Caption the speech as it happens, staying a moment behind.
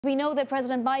We know that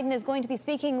President Biden is going to be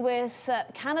speaking with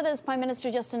Canada's Prime Minister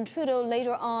Justin Trudeau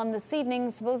later on this evening,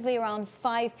 supposedly around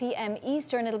 5 p.m.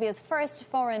 Eastern. It'll be his first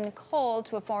foreign call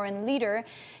to a foreign leader.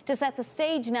 To set the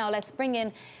stage now, let's bring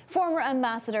in former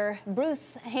Ambassador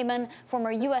Bruce Heyman,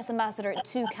 former U.S. Ambassador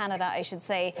to Canada, I should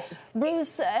say.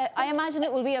 Bruce, I imagine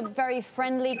it will be a very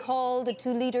friendly call. The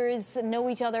two leaders know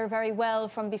each other very well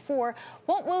from before.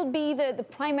 What will be the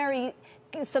primary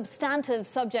substantive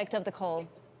subject of the call?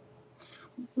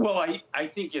 Well, I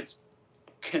think it's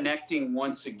connecting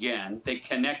once again. They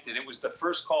connected. It was the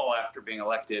first call after being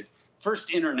elected. First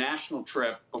international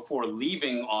trip before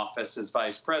leaving office as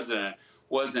vice president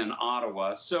was in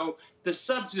Ottawa. So the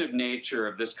substantive nature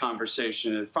of this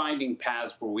conversation is finding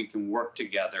paths where we can work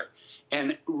together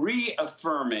and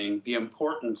reaffirming the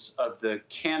importance of the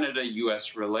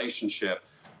Canada-U.S. relationship,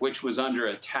 which was under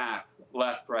attack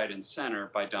left, right, and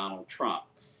center by Donald Trump.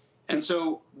 And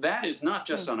so that is not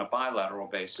just on a bilateral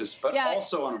basis, but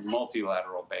also on a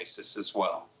multilateral basis as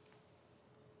well.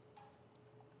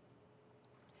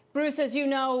 Bruce, as you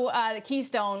know, the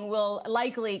Keystone will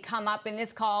likely come up in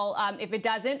this call. If it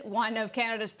doesn't, one of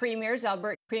Canada's premiers,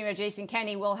 Alberta Premier Jason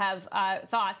Kenney, will have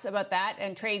thoughts about that,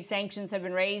 and trade sanctions have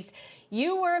been raised.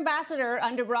 You were ambassador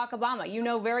under Barack Obama. You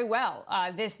know very well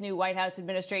this new White House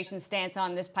administration's stance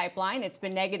on this pipeline. It's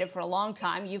been negative for a long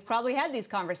time. You've probably had these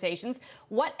conversations.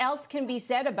 What else can be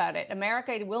said about it?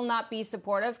 America will not be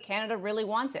supportive. Canada really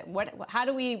wants it. How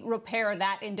do we repair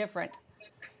that indifference?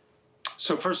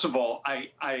 So first of all,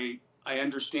 I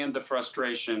understand the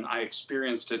frustration. I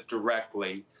experienced it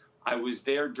directly. I was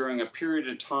there during a period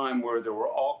of time where there were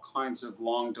all kinds of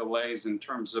long delays in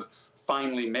terms of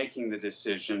finally making the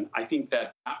decision. I think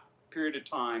that period of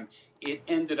time, it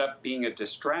ended up being a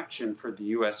distraction for the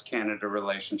U.S.-Canada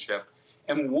relationship.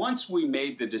 And once we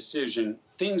made the decision,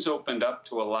 things opened up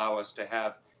to allow us to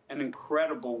have an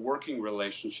incredible working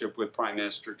relationship with Prime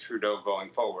Minister Trudeau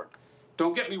going forward.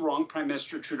 Don't get me wrong, Prime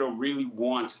Minister Trudeau really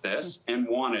wants this and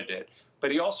wanted it. But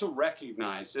he also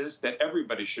recognizes that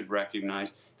everybody should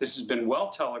recognize this has been well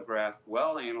telegraphed,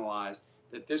 well analyzed,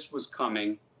 that this was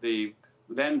coming. The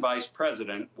then vice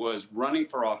president was running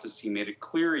for office. He made it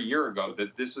clear a year ago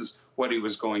that this is what he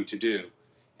was going to do.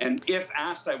 And if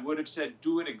asked, I would have said,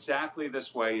 do it exactly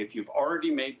this way. If you've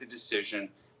already made the decision,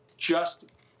 just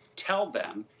tell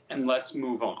them and let's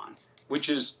move on, which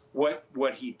is what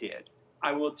he did.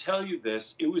 I will tell you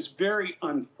this, it was very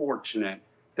unfortunate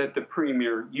that the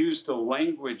premier used the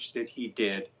language that he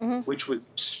did, which was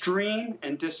extreme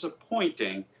and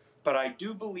disappointing, but I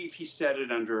do believe he said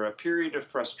it under a period of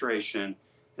frustration.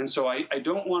 And so I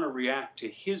don't want to react to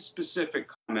his specific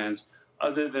comments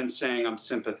other than saying I'm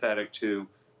sympathetic to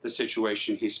the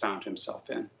situation he's found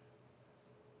himself in.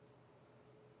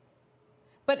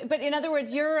 But in other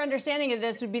words, your understanding of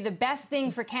this would be the best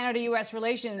thing for Canada-U.S.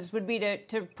 relations would be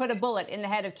to put a bullet in the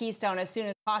head of Keystone as soon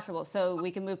as possible so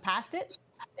we can move past it?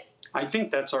 I think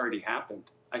that's already happened.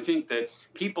 I think that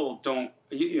people don't,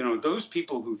 those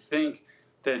people who think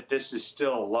that this is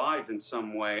still alive in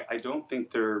some way, I don't think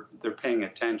they're paying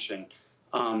attention.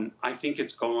 I think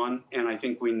it's gone, and I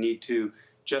think we need to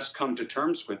just come to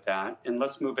terms with that, and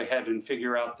let's move ahead and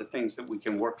figure out the things that we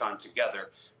can work on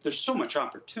together. There's so much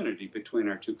opportunity between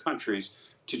our two countries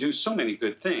to do so many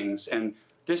good things, and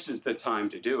this is the time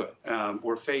to do it.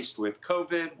 We're faced with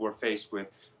COVID, we're faced with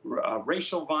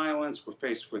racial violence, we're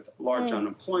faced with large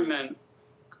unemployment,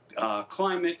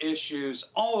 climate issues,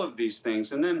 all of these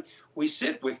things, and then we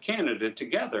sit with Canada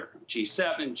together,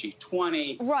 G7,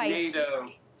 G20,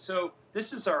 NATO. So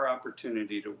this is our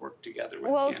opportunity to work together with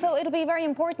Canada. So it'll be very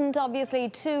important, obviously,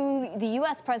 to the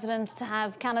U.S. president to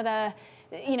have Canada,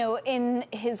 in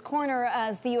his corner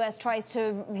as the U.S. tries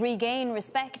to regain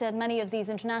respect at many of these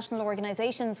international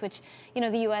organizations, which,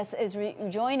 the U.S. is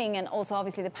joining, and also,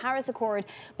 obviously, the Paris Accord.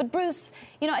 But, Bruce,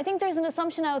 I think there's an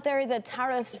assumption out there that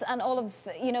tariffs and all of,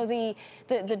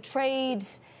 the trade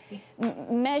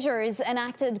measures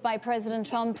enacted by President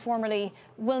Trump formerly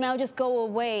will now just go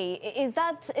away. Is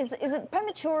it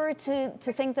premature to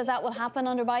think that will happen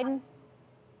under Biden?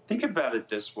 Think about it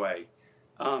this way.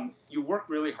 You work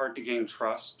really hard to gain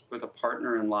trust with a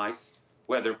partner in life,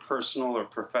 whether personal or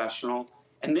professional,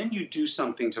 and then you do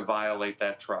something to violate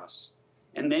that trust.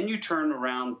 And then you turn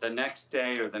around the next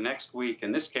day or the next week,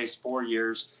 in this case 4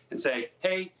 years, and say,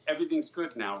 hey, everything's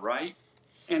good now, right?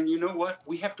 And you know what?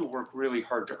 We have to work really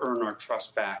hard to earn our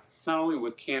trust back, not only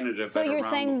with Canada, but around the world. So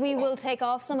you're saying we will take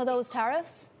off some of those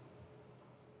tariffs?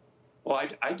 Well,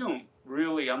 I don't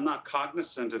really, I'm not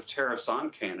cognizant of tariffs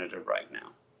on Canada right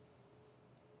now.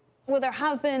 Well, there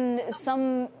have been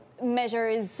some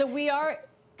measures. So we are...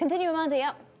 Continue, Amanda,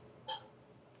 yeah.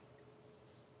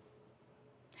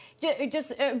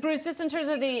 Bruce, just in terms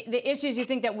of the issues you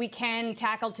think that we can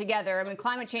tackle together, I mean,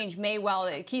 climate change may well,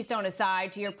 Keystone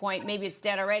aside, to your point, maybe it's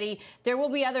dead already. There will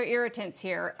be other irritants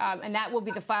here, and that will be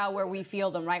the file where we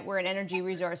feel them, right? We're an energy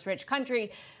resource-rich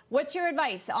country. What's your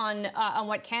advice on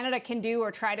what Canada can do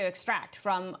or try to extract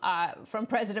from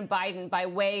President Biden by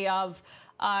way of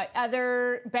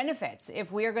other benefits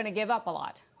if we are going to give up a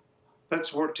lot?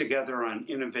 Let's work together on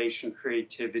innovation,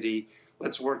 creativity.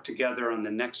 Let's work together on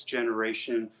the next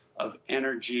generation of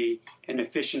energy and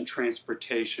efficient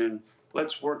transportation.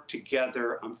 Let's work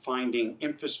together on finding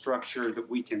infrastructure that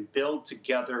we can build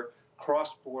together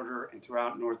cross-border and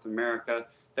throughout North America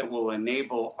that will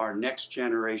enable our next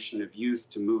generation of youth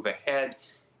to move ahead.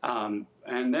 And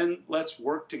then let's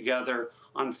work together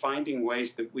on finding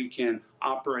ways that we can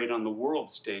operate on the world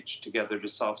stage together to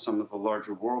solve some of the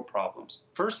larger world problems.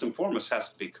 First and foremost has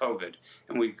to be COVID,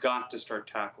 and we've got to start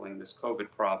tackling this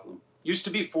COVID problem. Used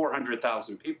to be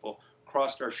 400,000 people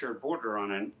crossed our shared border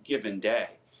on a given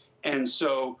day. And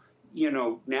so,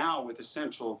 now with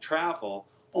essential travel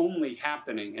only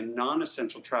happening and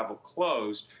non-essential travel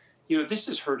closed, this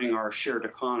is hurting our shared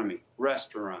economy,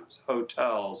 restaurants,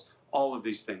 hotels, all of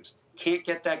these things. Can't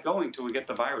get that going till we get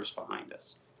the virus behind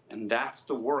us. And that's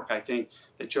the work, I think,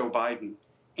 that Joe Biden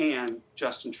and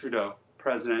Justin Trudeau,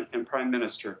 President and Prime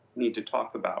Minister, need to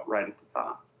talk about right at the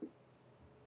top.